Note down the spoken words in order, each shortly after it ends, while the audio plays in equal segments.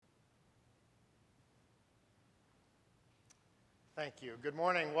Thank you. Good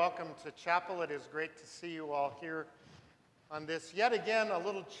morning. Welcome to chapel. It is great to see you all here on this, yet again, a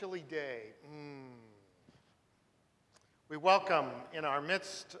little chilly day. We welcome in our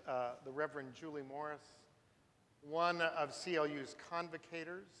midst the Reverend Julie Morris, one of CLU's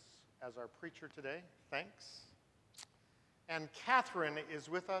convocators, as our preacher today. Thanks. And Catherine is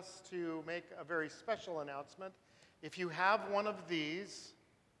with us to make a very special announcement. If you have one of these,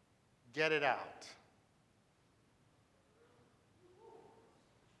 get it out.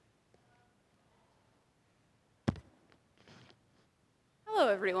 Hello,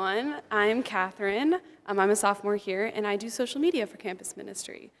 everyone. I'm Catherine. I'm a sophomore here, and I do social media for campus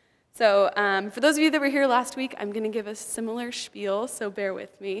ministry. So for those of you that were here last week, I'm going to give a similar spiel, so bear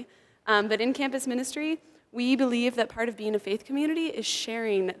with me. But in campus ministry, we believe that part of being a faith community is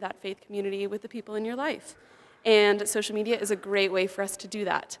sharing that faith community with the people in your life. And social media is a great way for us to do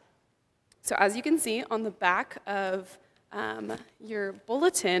that. So as you can see on the back of your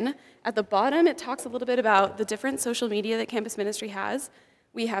bulletin, at the bottom, it talks a little bit about the different social media that campus ministry has.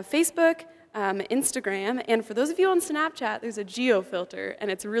 We have Facebook, Instagram, and for those of you on Snapchat, there's a geo filter, and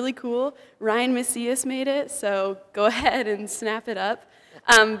it's really cool. Ryan Macias made it, so go ahead and snap it up.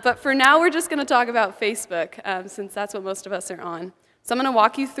 But for now, we're just going to talk about Facebook, since that's what most of us are on. So I'm going to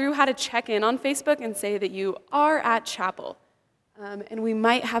walk you through how to check in on Facebook and say that you are at chapel. And we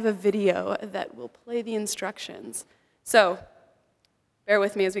might have a video that will play the instructions. So, bear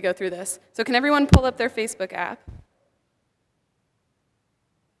with me as we go through this. So can everyone pull up their Facebook app?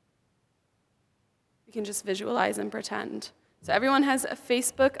 We can just visualize and pretend. So everyone has a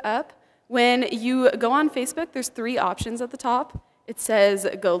Facebook up. When you go on Facebook, there's 3 options at the top. It says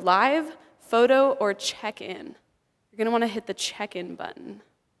go live, photo, or check in. You're going to want to hit the check in button.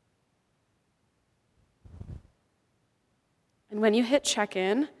 And when you hit check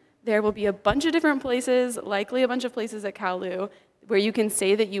in, there will be a bunch of different places, likely a bunch of places at CalU, where you can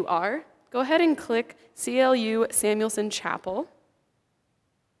say that you are. Go ahead and click CLU Samuelson Chapel.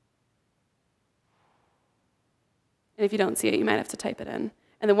 And if you don't see it, you might have to type it in.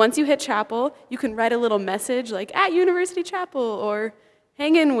 And then once you hit chapel, you can write a little message like, at University Chapel, or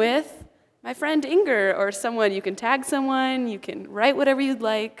hang in with my friend Inger, or someone. You can tag someone, you can write whatever you'd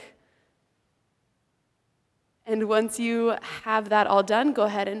like. And once you have that all done, go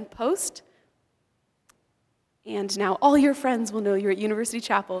ahead and post. And now all your friends will know you're at University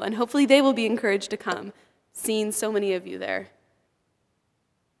Chapel, and hopefully they will be encouraged to come, seeing so many of you there.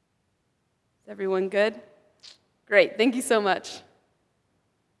 Is everyone good? Great, thank you so much.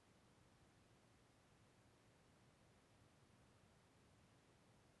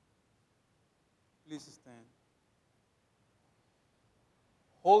 Please stand.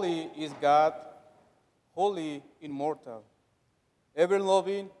 Holy is God, holy, immortal,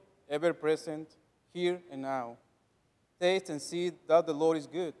 ever-loving, ever-present, here and now. Taste and see that the Lord is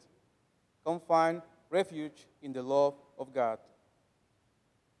good. Come find refuge in the love of God.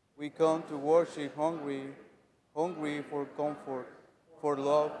 We come to worship hungry for comfort, for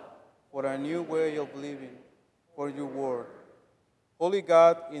love, for a new way of living, for your word. Holy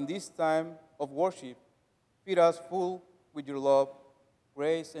God, in this time of worship, feed us full with your love,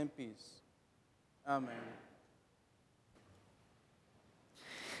 grace, and peace. Amen.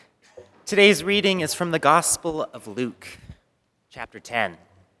 Today's reading is from the Gospel of Luke, chapter 10.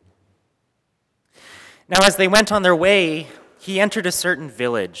 Now, as they went on their way, he entered a certain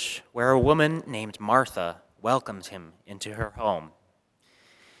village where a woman named Martha welcomed him into her home.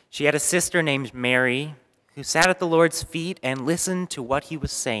 She had a sister named Mary who sat at the Lord's feet and listened to what he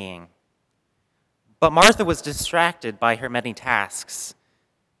was saying. But Martha was distracted by her many tasks.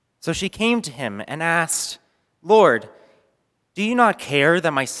 So she came to him and asked, "Lord, do you not care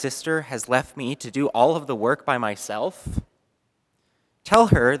that my sister has left me to do all of the work by myself? Tell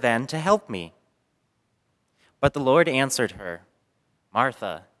her then to help me." But the Lord answered her,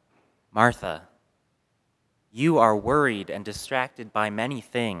 "Martha, Martha, you are worried and distracted by many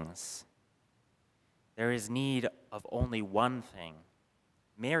things. There is need of only one thing.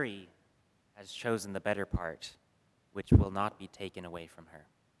 Mary has chosen the better part, which will not be taken away from her."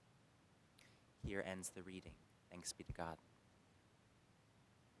 Here ends the reading. Thanks be to God.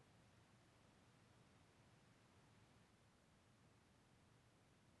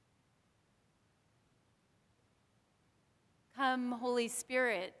 Come, Holy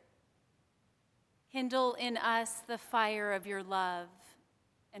Spirit, kindle in us the fire of your love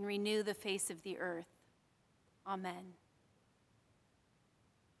and renew the face of the earth. Amen.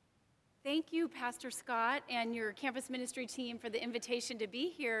 Thank you, Pastor Scott, and your campus ministry team for the invitation to be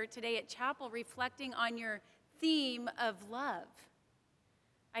here today at Chapel, reflecting on your theme of love.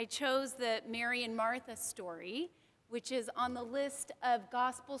 I chose the Mary and Martha story, which is on the list of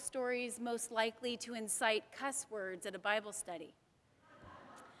gospel stories most likely to incite cuss words at a Bible study.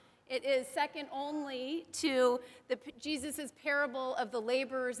 It is second only to Jesus' parable of the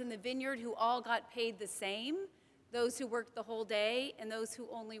laborers in the vineyard who all got paid the same, those who worked the whole day and those who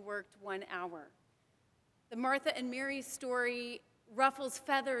only worked 1 hour. The Martha and Mary story ruffles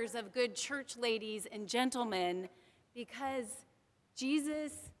feathers of good church ladies and gentlemen because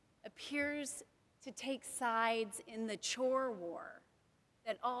Jesus appears to take sides in the chore war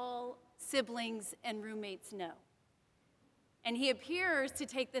that all siblings and roommates know. And he appears to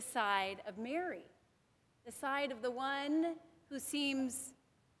take the side of Mary, the side of the one who seems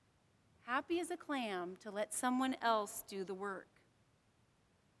happy as a clam to let someone else do the work.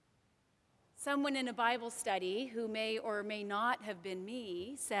 Someone in a Bible study, who may or may not have been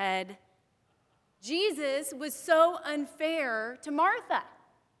me, said, Jesus was so unfair to Martha.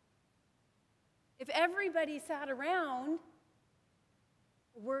 If everybody sat around,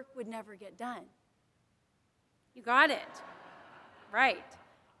 the work would never get done. You got it. Right.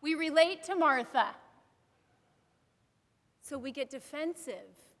 We relate to Martha. So we get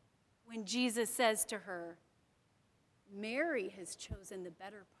defensive when Jesus says to her, Mary has chosen the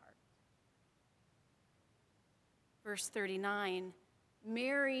better part. Verse 39,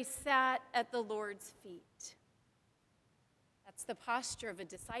 Mary sat at the Lord's feet. That's the posture of a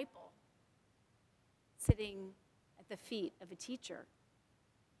disciple, sitting at the feet of a teacher.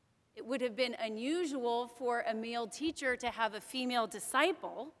 It would have been unusual for a male teacher to have a female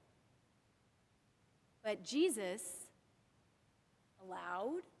disciple, but Jesus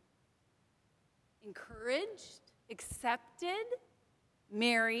allowed, encouraged, accepted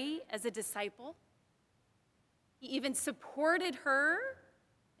Mary as a disciple. He even supported her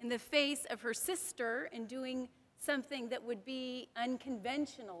in the face of her sister in doing something that would be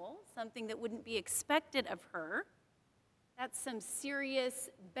unconventional, something that wouldn't be expected of her. That's some serious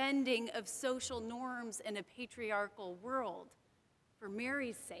bending of social norms in a patriarchal world for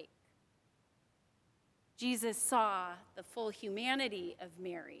Mary's sake. Jesus saw the full humanity of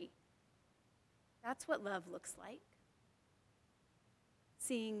Mary. That's what love looks like,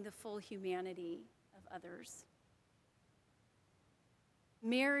 seeing the full humanity of others.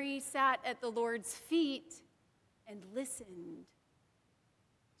 Mary sat at the Lord's feet and listened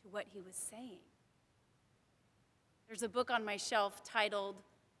to what he was saying. There's a book on my shelf titled,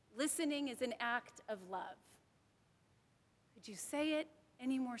 Listening is an Act of Love. Could you say it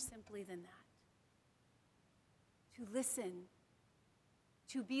any more simply than that? To listen,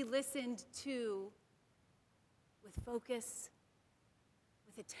 to be listened to with focus,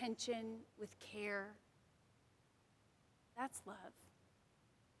 with attention, with care. That's love.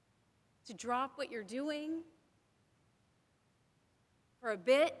 To drop what you're doing for a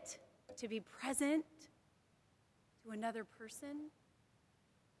bit, to be present to another person,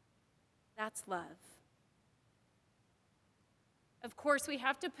 that's love. Of course, we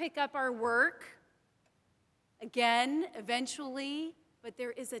have to pick up our work again, eventually, but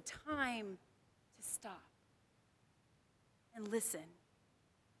there is a time to stop and listen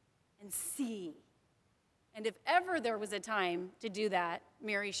and see. And if ever there was a time to do that,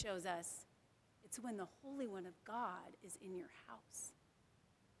 Mary shows us, it's when the Holy One of God is in your house.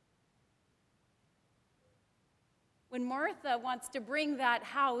 When Martha wants to bring that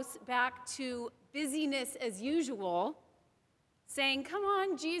house back to busyness as usual, saying, come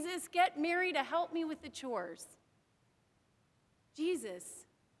on, Jesus, get Mary to help me with the chores. Jesus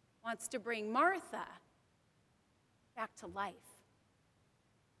wants to bring Martha back to life.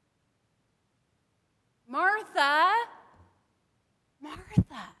 Martha,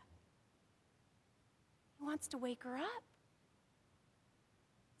 Martha. He wants to wake her up.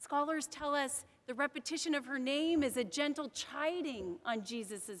 Scholars tell us the repetition of her name is a gentle chiding on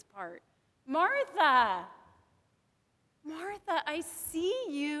Jesus' part. Martha, Martha, I see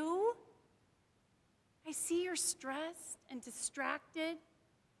you. I see you're stressed and distracted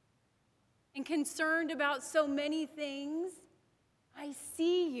and concerned about so many things. I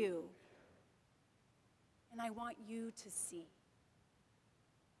see you. And I want you to see.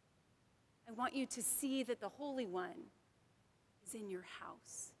 I want you to see that the Holy One is in your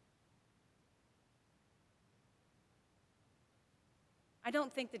house. I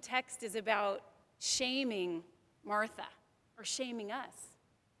don't think the text is about shaming Martha or shaming us.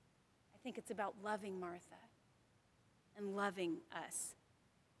 I think it's about loving Martha and loving us.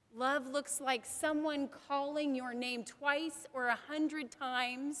 Love looks like someone calling your name twice or 100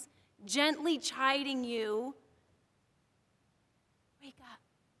 times, gently chiding you. Wake up.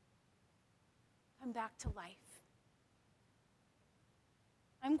 Come back to life.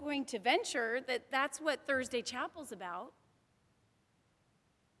 I'm going to venture that that's what Thursday Chapel's about.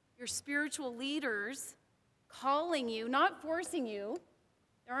 Your spiritual leaders calling you, not forcing you.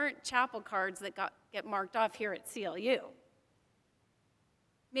 There aren't chapel cards that get marked off here at CLU.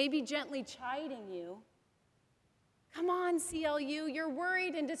 Maybe gently chiding you. Come on, CLU, you're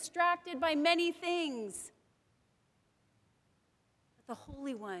worried and distracted by many things. But the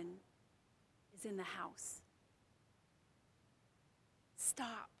Holy One is in the house.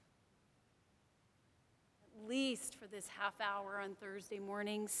 Stop. At least for this half hour on Thursday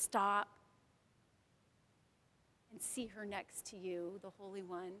morning, stop and see her next to you, the Holy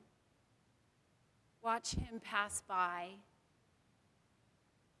One. Watch him pass by.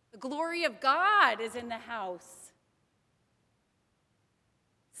 The glory of God is in the house.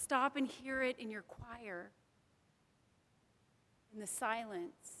 Stop and hear it in your choir, in the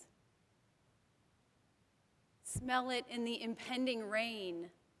silence. Smell it in the impending rain.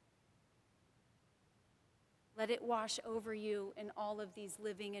 Let it wash over you in all of these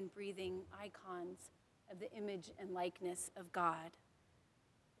living and breathing icons of the image and likeness of God.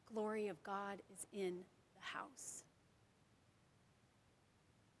 The glory of God is in the house.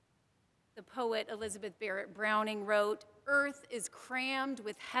 The poet Elizabeth Barrett Browning wrote, "Earth is crammed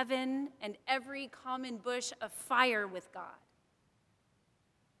with heaven and every common bush afire with God.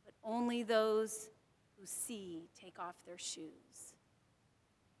 But only those who see take off their shoes."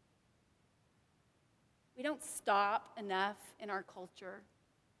 We don't stop enough in our culture.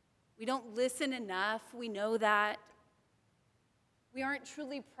 We don't listen enough. We know that. We aren't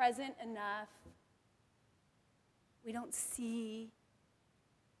truly present enough. We don't see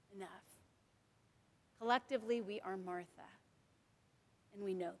enough. Collectively, we are Martha, and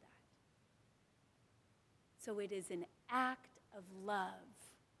we know that. So it is an act of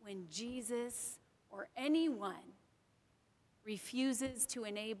love when Jesus or anyone refuses to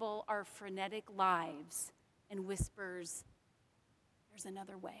enable our frenetic lives and whispers, "There's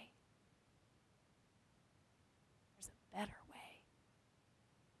another way. There's a better way."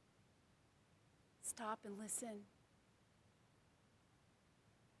 Stop and listen.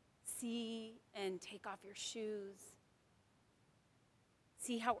 See and take off your shoes.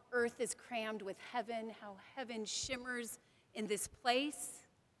 See how earth is crammed with heaven, how heaven shimmers in this place,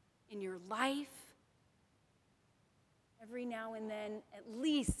 in your life. Every now and then, at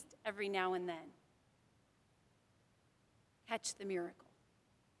least every now and then, catch the miracle.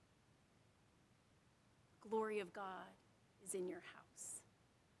 The glory of God is in your house.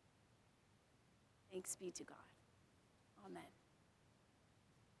 Thanks be to God. Amen.